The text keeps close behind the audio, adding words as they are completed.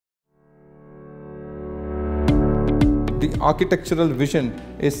The architectural vision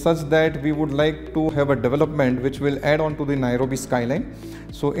is such that we would like to have a development which will add on to the Nairobi skyline.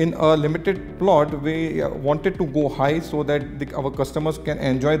 So in a limited plot, we wanted to go high so that our customers can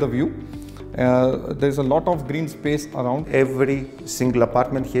enjoy the view. There's a lot of green space around. Every single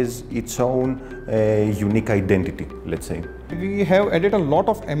apartment has its own unique identity, let's say. We have added a lot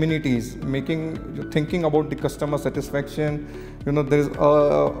of amenities, thinking about the customer satisfaction. You know, there's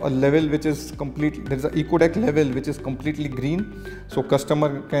a level which is complete. There's an eco deck level which is completely green, so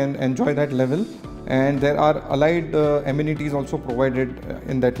customer can enjoy that level. And there are allied amenities also provided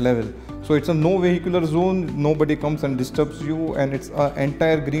in that level. So it's a no vehicular zone. Nobody comes and disturbs you, and it's an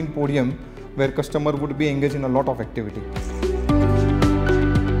entire green podium where customer would be engaged in a lot of activity.